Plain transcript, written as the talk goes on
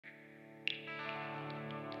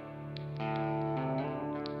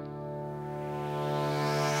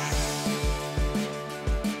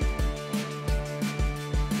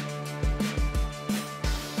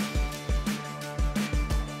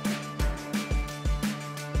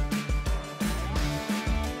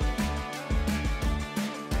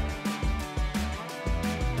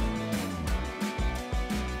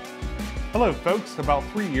Hello folks, about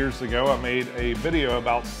 3 years ago I made a video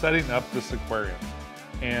about setting up this aquarium,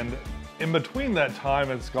 and in between that time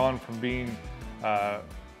it's gone from being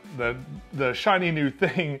the shiny new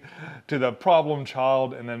thing to the problem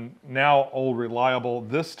child, and then now old reliable.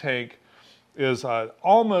 This tank is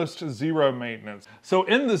almost zero maintenance. So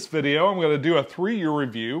in this video I'm going to do a 3-year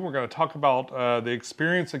review. We're going to talk about the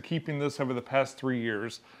experience of keeping this over the past 3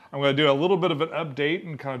 years. I'm going to do a little bit of an update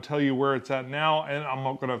and kind of tell you where it's at now, and I'm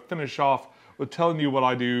going to finish off with telling you what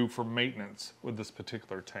I do for maintenance with this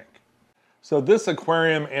particular tank. So this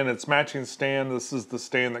aquarium and its matching stand, this is the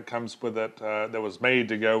stand that comes with it, that was made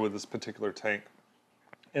to go with this particular tank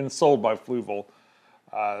and sold by Fluval.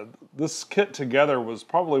 This kit together was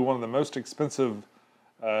probably one of the most expensive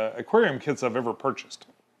aquarium kits I've ever purchased.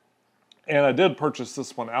 And I did purchase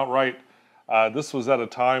this one outright. This was at a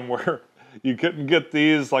time where you couldn't get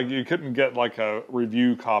these, like you couldn't get like a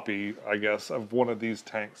review copy, I guess, of one of these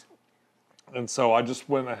tanks. And so I just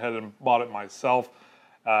went ahead and bought it myself.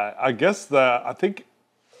 I think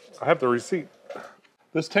I have the receipt.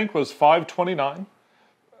 This tank was $5.29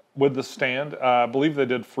 with the stand. I believe they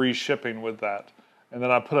did free shipping with that. And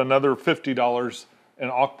then I put another $50 in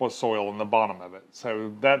aqua soil in the bottom of it.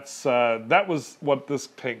 So that was what this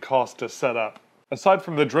tank cost to set up. Aside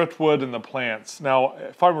from the driftwood and the plants. Now,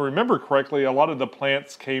 if I remember correctly, a lot of the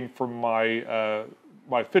plants came from my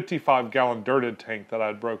 55-gallon dirted tank that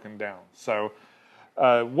I'd broken down. So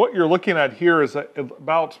what you're looking at here is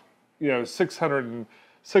about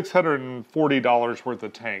 $640 worth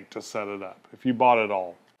of tank to set it up if you bought it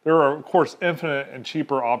all. There are of course infinite and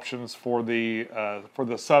cheaper options for the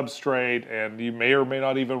substrate, and you may or may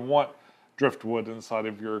not even want driftwood inside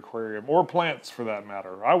of your aquarium, or plants for that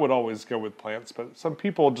matter. I would always go with plants, but some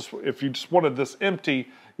people if you just wanted this empty,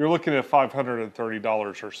 you're looking at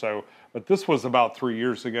 $530 or so. But this was about 3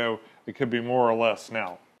 years ago. It could be more or less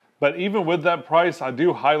now. But even with that price, I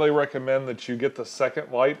do highly recommend that you get the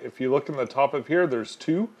second light. If you look in the top of here, there's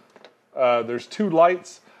two. There's two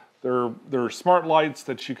lights. They're smart lights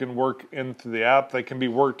that you can work into the app. They can be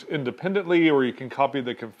worked independently, or you can copy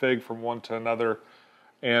the config from one to another.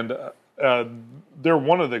 And they're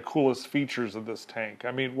one of the coolest features of this tank.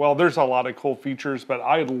 I mean, well, there's a lot of cool features, but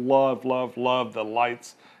I love the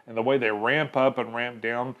lights and the way they ramp up and ramp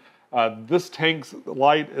down. This tank's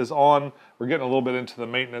light is on. We're getting a little bit into the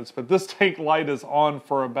maintenance, but this tank light is on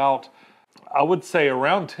for about, I would say,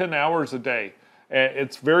 around 10 hours a day.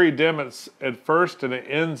 It's very dim at first, and it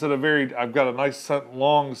ends at I've got a nice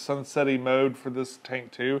long sunsetty mode for this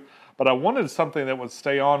tank too. But I wanted something that would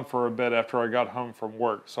stay on for a bit after I got home from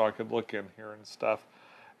work, so I could look in here and stuff.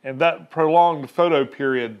 And that prolonged photo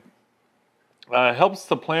period helps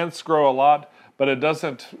the plants grow a lot, but it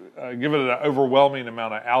doesn't give it an overwhelming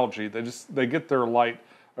amount of algae. They get their light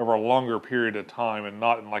over a longer period of time, and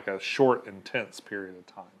not in like a short, intense period of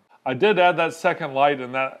time. I did add that second light,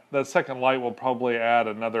 and that second light will probably add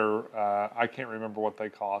another, I can't remember what they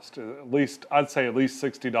cost. I'd say at least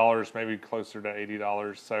 $60, maybe closer to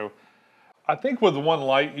 $80. So I think with one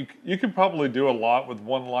light, you could probably do a lot with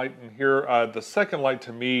one light in here. The second light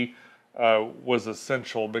to me was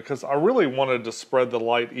essential because I really wanted to spread the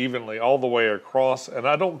light evenly all the way across, and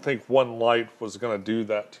I don't think one light was going to do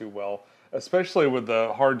that too well, especially with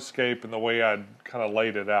the hardscape and the way I'd kind of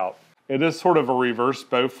laid it out. It is sort of a reverse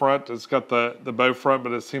bow front. It's got the bow front,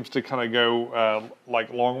 but it seems to kind of go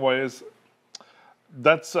like long ways.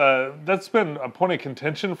 That's been a point of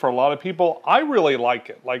contention for a lot of people. I really like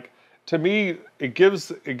it. Like, to me, it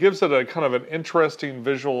gives it a kind of an interesting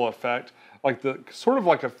visual effect, like sort of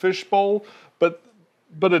like a fishbowl, but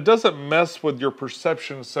it doesn't mess with your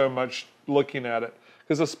perception so much looking at it,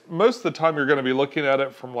 because most of the time you're going to be looking at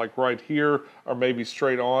it from like right here or maybe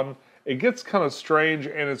straight on. It gets kind of strange,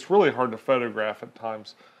 and it's really hard to photograph at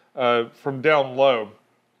times from down low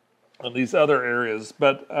in these other areas.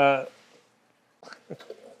 But I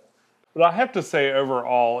have to say,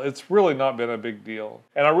 overall, it's really not been a big deal.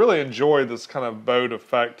 And I really enjoy this kind of boat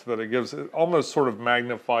effect that it gives. It almost sort of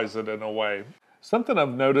magnifies it in a way. Something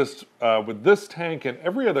I've noticed with this tank and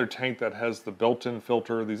every other tank that has the built-in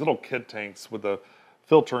filter, these little kit tanks with the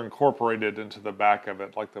filter incorporated into the back of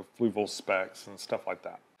it, like the Fluval specs and stuff like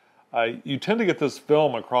that. You tend to get this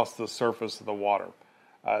film across the surface of the water.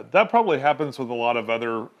 That probably happens with a lot of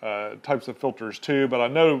other types of filters too, but I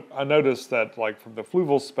noticed that, like, from the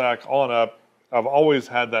Fluval spec on up, I've always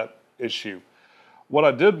had that issue. What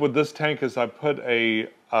I did with this tank is I put a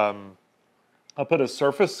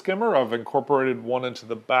surface skimmer. I've incorporated one into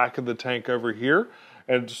the back of the tank over here,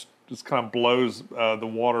 and just just kind of blows the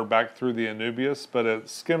water back through the Anubias, but it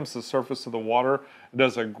skims the surface of the water. It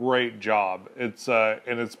does a great job. And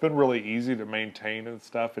it's been really easy to maintain and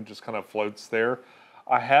stuff. It just kind of floats there.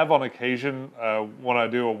 I have on occasion, when I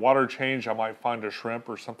do a water change, I might find a shrimp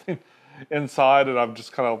or something inside, and I've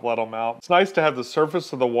just kind of let them out. It's nice to have the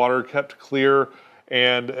surface of the water kept clear,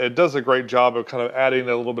 and it does a great job of kind of adding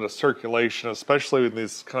a little bit of circulation, especially in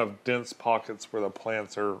these kind of dense pockets where the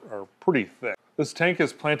plants are pretty thick. This tank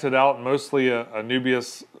is planted out mostly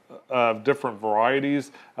Anubias of different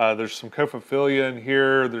varieties. There's some Coprophylla in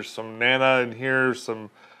here, there's some Nana in here, some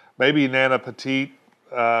maybe Nana Petite,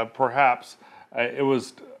 perhaps. It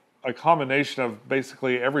was a combination of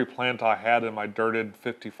basically every plant I had in my dirted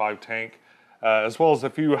 55 tank, as well as a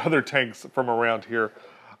few other tanks from around here.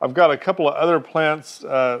 I've got a couple of other plants,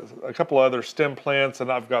 a couple of other stem plants,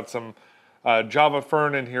 and I've got some Java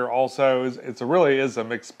fern in here also. It really is a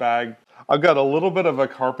mixed bag. I've got a little bit of a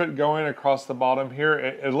carpet going across the bottom here.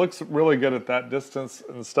 It looks really good at that distance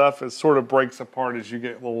and stuff. It sort of breaks apart as you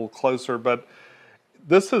get a little closer, but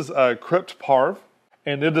this is a crypt parv,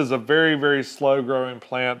 and it is a very, very slow growing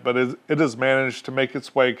plant, but it has managed to make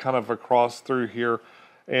its way kind of across through here.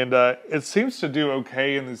 And it seems to do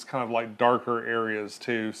okay in these kind of like darker areas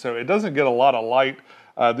too. So it doesn't get a lot of light.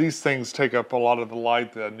 These things take up a lot of the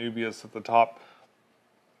light, the Anubias at the top.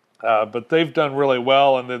 But they've done really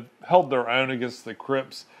well, and they've held their own against the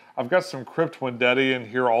crypts. I've got some crypt Wendetti in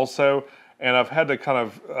here also, and I've had to kind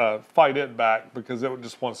of fight it back because it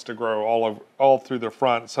just wants to grow all through the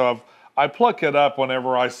front. So I pluck it up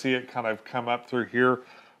whenever I see it kind of come up through here.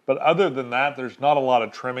 But other than that, there's not a lot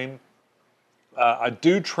of trimming. I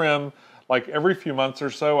do trim like every few months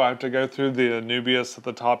or so. I have to go through the Anubias at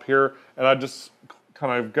the top here, and I just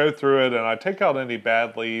kind of go through it, and I take out any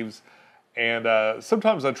bad leaves. And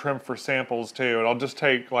sometimes I trim for samples too, and I'll just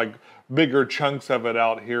take like bigger chunks of it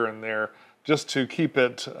out here and there just to keep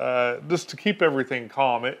it, just to keep everything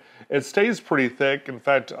calm. It stays pretty thick. In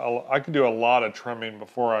fact, I can do a lot of trimming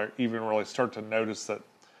before I even really start to notice that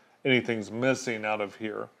anything's missing out of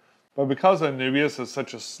here. But because Anubias is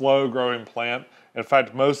such a slow growing plant, in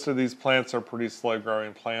fact, most of these plants are pretty slow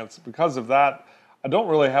growing plants. Because of that, I don't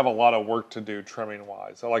really have a lot of work to do trimming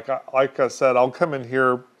wise. Like I said, I'll come in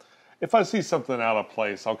here. If I see something out of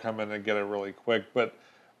place, I'll come in and get it really quick. But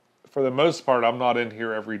for the most part, I'm not in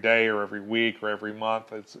here every day or every week or every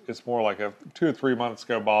month. It's more like 2 or 3 months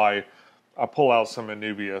go by, I pull out some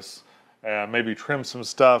Anubias, maybe trim some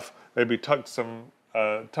stuff, maybe tuck some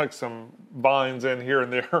vines in here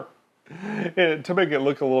and there to make it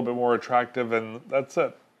look a little bit more attractive, and that's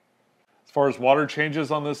it. As far as water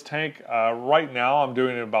changes on this tank, right now I'm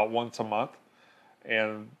doing it about once a month,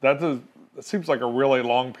 and it seems like a really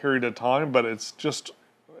long period of time, but it's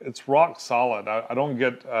rock solid. I don't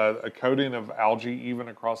get a coating of algae even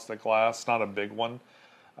across the glass, not a big one.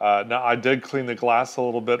 Now I did clean the glass a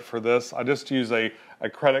little bit for this. I just use a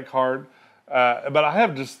credit card, but I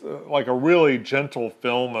have just like a really gentle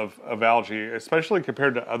film of algae, especially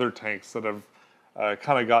compared to other tanks that have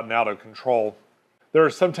kind of gotten out of control. There are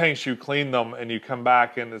some tanks you clean them and you come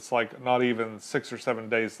back and it's like not even 6 or 7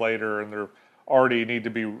 days later and they're already need to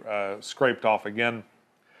be scraped off again.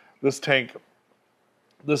 This tank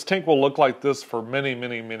will look like this for many,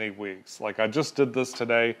 many, many weeks. Like I just did this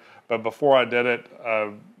today, but before I did it,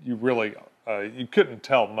 you couldn't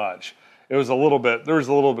tell much. There was a little bit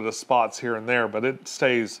of spots here and there, but it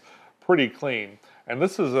stays pretty clean. And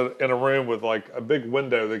this is in a room with like a big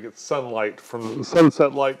window that gets sunlight from the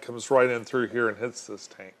sunset light comes right in through here and hits this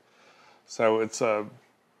tank. So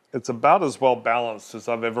it's about as well balanced as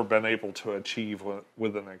I've ever been able to achieve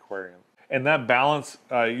with an aquarium. And that balance,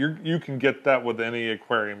 you can get that with any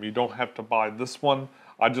aquarium. You don't have to buy this one.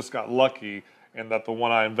 I just got lucky in that the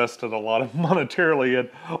one I invested a lot of monetarily in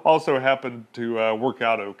also happened to work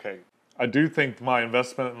out okay. I do think my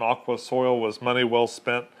investment in aqua soil was money well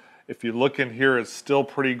spent. If you look in here, it's still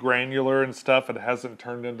pretty granular and stuff. It hasn't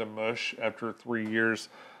turned into mush after 3 years.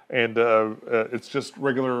 And it's just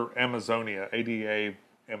regular Amazonia, ADA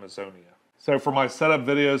Amazonia. So for my setup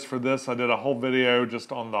videos for this, I did a whole video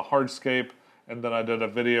just on the hardscape, and then I did a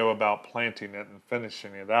video about planting it and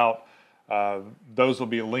finishing it out. Those will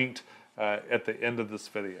be linked at the end of this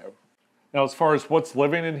video. Now as far as what's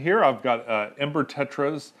living in here, I've got ember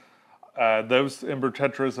tetras. Those ember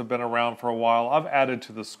tetras have been around for a while. I've added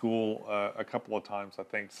to the school a couple of times, I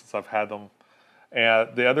think, since I've had them. And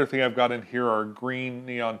the other thing I've got in here are green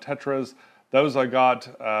neon tetras. Those I got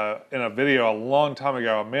in a video a long time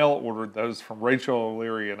ago. I mail ordered those from Rachel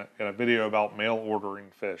O'Leary in a video about mail ordering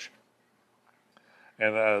fish.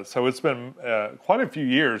 And so it's been quite a few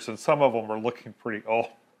years, and some of them are looking pretty old.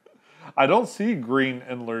 I don't see green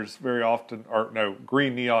endlers very often, or no,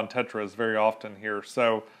 green neon tetras very often here.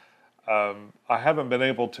 So I haven't been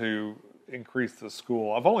able to increase the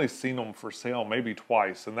school. I've only seen them for sale maybe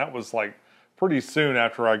twice, and that was like pretty soon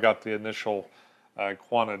after I got the initial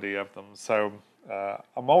quantity of them. So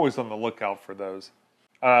I'm always on the lookout for those.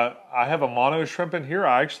 I have a mono shrimp in here.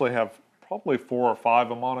 I actually have probably 4 or 5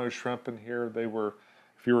 Amano shrimp in here. They were,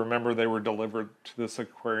 if you remember, they were delivered to this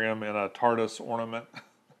aquarium in a TARDIS ornament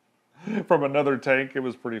from another tank. It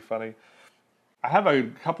was pretty funny. I have a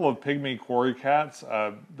couple of pygmy quarry cats.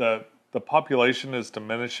 The population is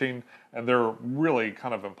diminishing, and they're really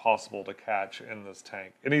kind of impossible to catch in this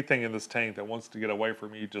tank. Anything in this tank that wants to get away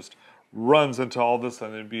from you just runs into all this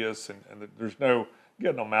anubias, and there's no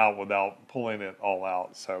getting them out without pulling it all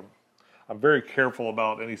out. So I'm very careful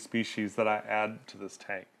about any species that I add to this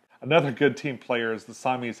tank. Another good team player is the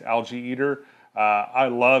Siamese algae eater. I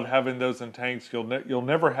love having those in tanks. You'll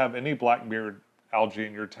never have any blackbeard algae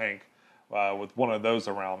in your tank with one of those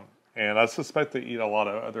around. And I suspect they eat a lot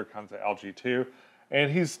of other kinds of algae too. And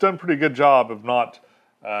he's done a pretty good job of not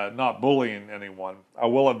bullying anyone. I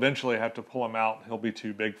will eventually have to pull him out. He'll be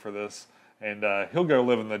too big for this. And he'll go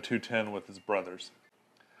live in the 210 with his brothers.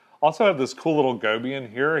 Also have this cool little goby in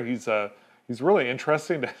here. He's really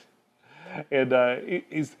interesting. And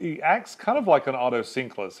he acts kind of like an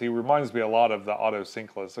autosynclus. He reminds me a lot of the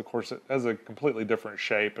autosynclus. Of course, it has a completely different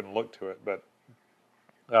shape and look to it. But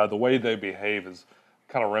the way they behave is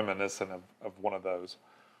kind of reminiscent of one of those.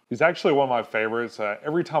 He's actually one of my favorites.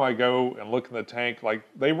 Every time I go and look in the tank, like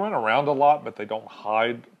they run around a lot, but they don't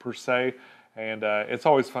hide per se. And it's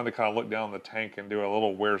always fun to kind of look down the tank and do a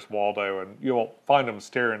little Where's Waldo, and you'll find them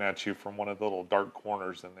staring at you from one of the little dark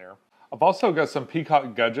corners in there. I've also got some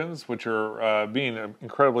peacock gudgeons, which are being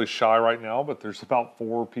incredibly shy right now, but there's about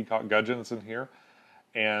 4 peacock gudgeons in here.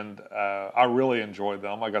 And I really enjoy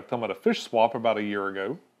them. I got them at a fish swap about a year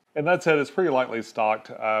ago. And that's it. It's pretty lightly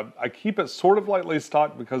stocked. I keep it sort of lightly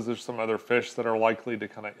stocked because there's some other fish that are likely to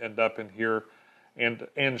kind of end up in here, and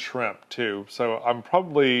shrimp too. So I'm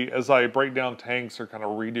probably, as I break down tanks or kind of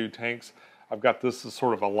redo tanks, I've got this as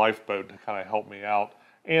sort of a lifeboat to kind of help me out.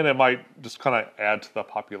 And it might just kind of add to the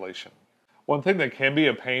population. One thing that can be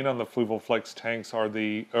a pain on the Fluval Flex tanks are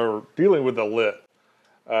dealing with the lip.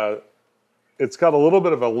 It's got a little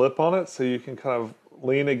bit of a lip on it, so you can kind of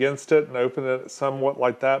lean against it and open it somewhat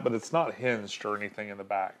like that, but it's not hinged or anything in the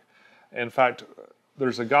back. In fact,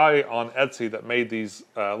 there's a guy on Etsy that made these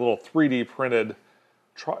little 3D printed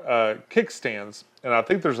kickstands, and I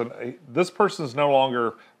think this person's no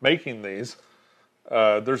longer making these.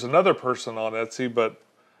 There's another person on Etsy, but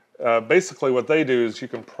basically what they do is you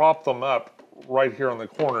can prop them up right here on the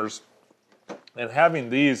corners, and having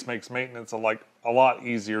these makes maintenance a lot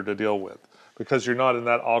easier to deal with because you're not in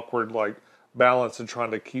that awkward balance and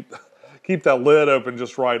trying to keep that lid open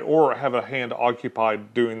just right, or have a hand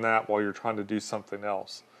occupied doing that while you're trying to do something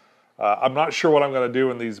else. I'm not sure what I'm going to do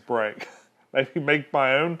when these break. Maybe make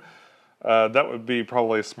my own. That would be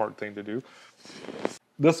probably a smart thing to do.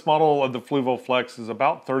 This model of the Fluval Flex is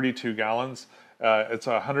about 32 gallons. It's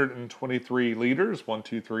 123 liters,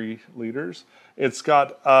 123 liters. It's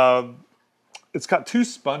got 2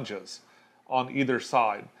 sponges on either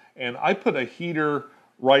side, and I put a heater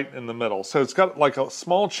right in the middle. So it's got like a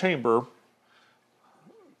small chamber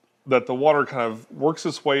that the water kind of works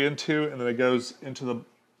its way into, and then it goes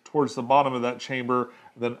towards the bottom of that chamber,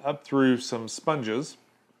 and then up through some sponges.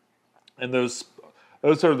 And those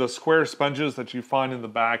are the square sponges that you find in the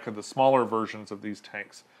back of the smaller versions of these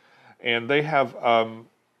tanks. And they have, and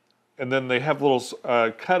then they have little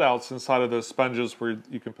cutouts inside of those sponges where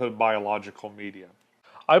you can put biological media.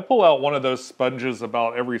 I pull out one of those sponges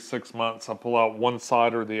about every 6 months. I pull out one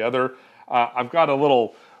side or the other. I've got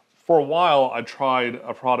for a while I tried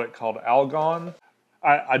a product called Algone.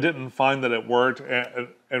 I didn't find that it worked,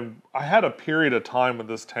 and I had a period of time with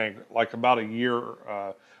this tank, like about a year,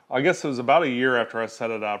 I guess it was about a year after I set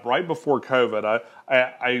it up, right before COVID.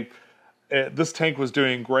 This tank was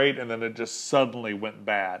doing great, and then it just suddenly went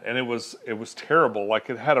bad, and it was terrible. Like,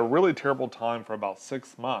 it had a really terrible time for about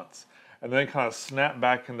 6 months, and then kind of snapped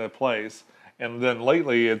back into place. And then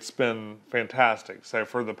lately, it's been fantastic. So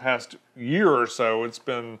for the past year or so, it's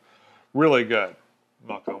been really good,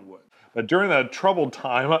 knock on wood. But during that troubled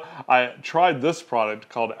time, I tried this product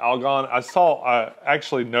called Algone. I saw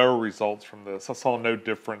actually no results from this. I saw no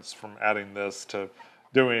difference from adding this to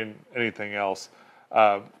doing anything else.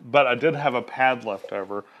 But I did have a pad left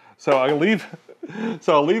over. So I'll leave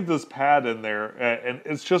this pad in there, and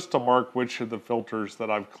it's just to mark which of the filters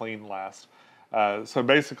that I've cleaned last. So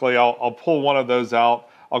basically, I'll pull one of those out.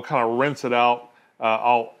 I'll kind of rinse it out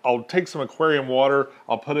I'll take some aquarium water,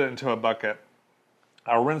 I'll put it into a bucket.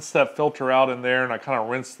 I'll rinse that filter out in there, and I kind of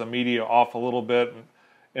rinse the media off a little bit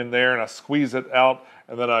in there, and I squeeze it out,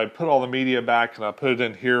 and then I put all the media back and I put it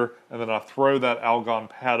in here, and then I throw that Algone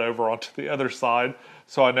pad over onto the other side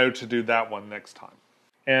so I know to do that one next time.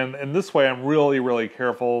 And in this way, I'm really, really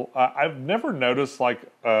careful. I've never noticed like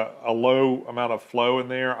a low amount of flow in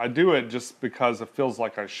there. I do it just because it feels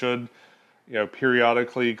like I should,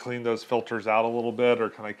 periodically clean those filters out a little bit, or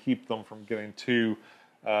kind of keep them from getting too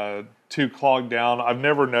clogged down. I've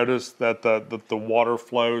never noticed that the water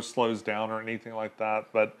flow slows down or anything like that,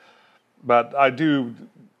 but I do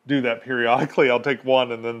that periodically. I'll take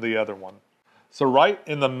one and then the other one. So right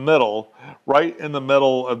in the middle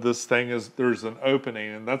of this thing there's an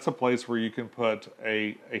opening, and that's a place where you can put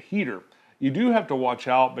a heater. You do have to watch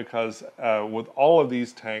out because with all of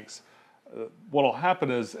these tanks, what will happen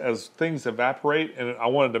is as things evaporate, and I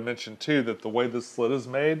wanted to mention too that the way this lid is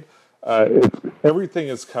made, everything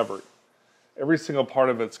is covered. Every single part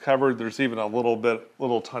of it's covered. There's even a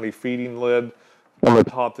little tiny feeding lid on the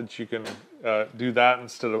top that you can do that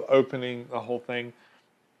instead of opening the whole thing.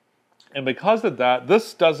 And because of that,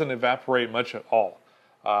 this doesn't evaporate much at all.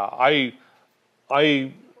 I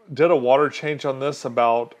did a water change on this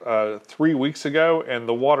about 3 weeks ago, and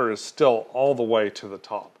the water is still all the way to the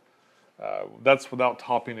top. That's without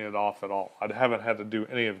topping it off at all. I haven't had to do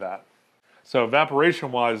any of that. So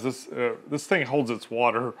evaporation-wise, this thing holds its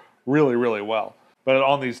water really, really well. But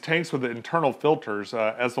on these tanks with the internal filters,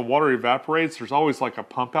 as the water evaporates, there's always like a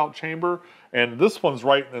pump-out chamber, and this one's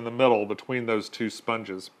right in the middle between those two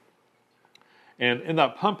sponges. And in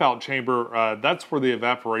that pump-out chamber, that's where the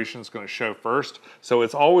evaporation is going to show first. So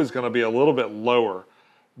it's always going to be a little bit lower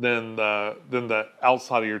than the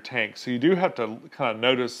outside of your tank. So you do have to kind of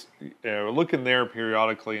notice, look in there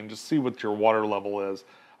periodically and just see what your water level is.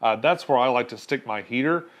 That's where I like to stick my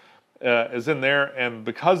heater, is in there. And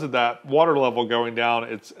because of that water level going down,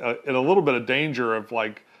 it's in a little bit of danger of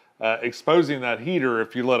like exposing that heater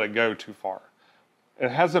if you let it go too far. It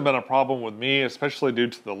hasn't been a problem with me, especially due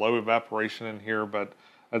to the low evaporation in here, but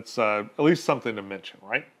it's at least something to mention,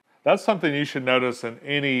 right? That's something you should notice in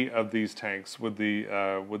any of these tanks with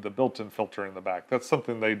the built-in filter in the back. That's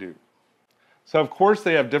something they do. So of course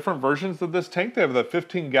they have different versions of this tank. They have the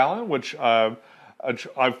 15-gallon, which I've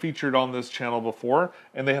featured on this channel before,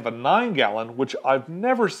 and they have a 9-gallon, which I've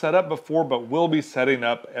never set up before, but will be setting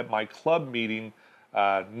up at my club meeting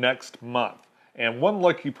next month. And one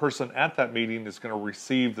lucky person at that meeting is going to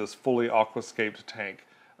receive this fully aquascaped tank.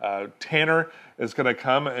 Tanner is going to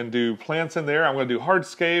come and do plants in there. I'm going to do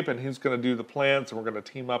hardscape, and he's going to do the plants, and we're going to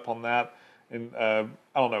team up on that. And I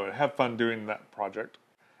don't know, have fun doing that project.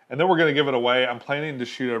 And then we're going to give it away. I'm planning to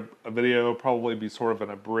shoot a video, probably be sort of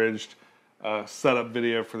an abridged setup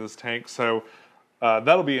video for this tank. So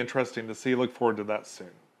that'll be interesting to see. Look forward to that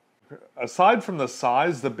soon. Aside from the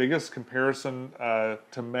size, the biggest comparison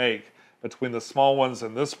to make between the small ones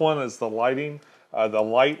and this one is the lighting. The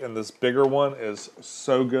light in this bigger one is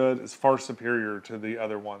so good. It's far superior to the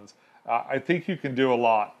other ones. I think you can do a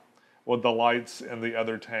lot with the lights in the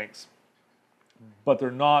other tanks, but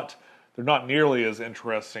they're not nearly as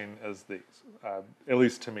interesting as these, at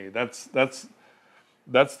least to me. That's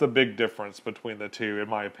the big difference between the two, in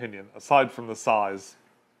my opinion, aside from the size,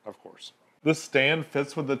 of course. This stand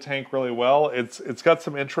fits with the tank really well. It's got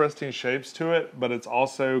some interesting shapes to it, but it's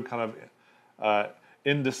also kind of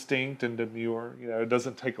indistinct and demure. It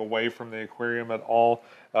doesn't take away from the aquarium at all.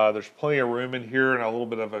 There's plenty of room in here, and a little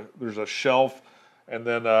bit of there's a shelf, and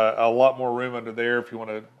then a lot more room under there if you want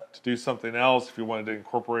to do something else. If you wanted to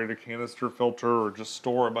incorporate a canister filter or just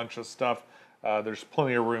store a bunch of stuff, there's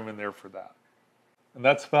plenty of room in there for that. And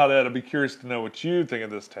that's about it. I'd be curious to know what you think of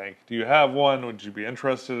this tank. Do you have one? Would you be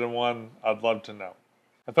interested in one? I'd love to know.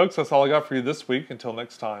 And folks, that's all I got for you this week. Until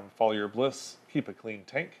next time, follow your bliss, keep a clean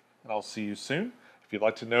tank, and I'll see you soon. If you'd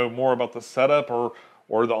like to know more about the setup or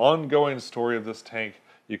the ongoing story of this tank,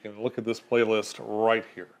 you can look at this playlist right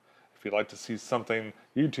here. If you'd like to see something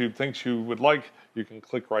YouTube thinks you would like, you can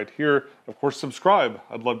click right here. Of course, subscribe.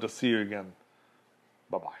 I'd love to see you again.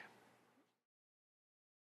 Bye-bye.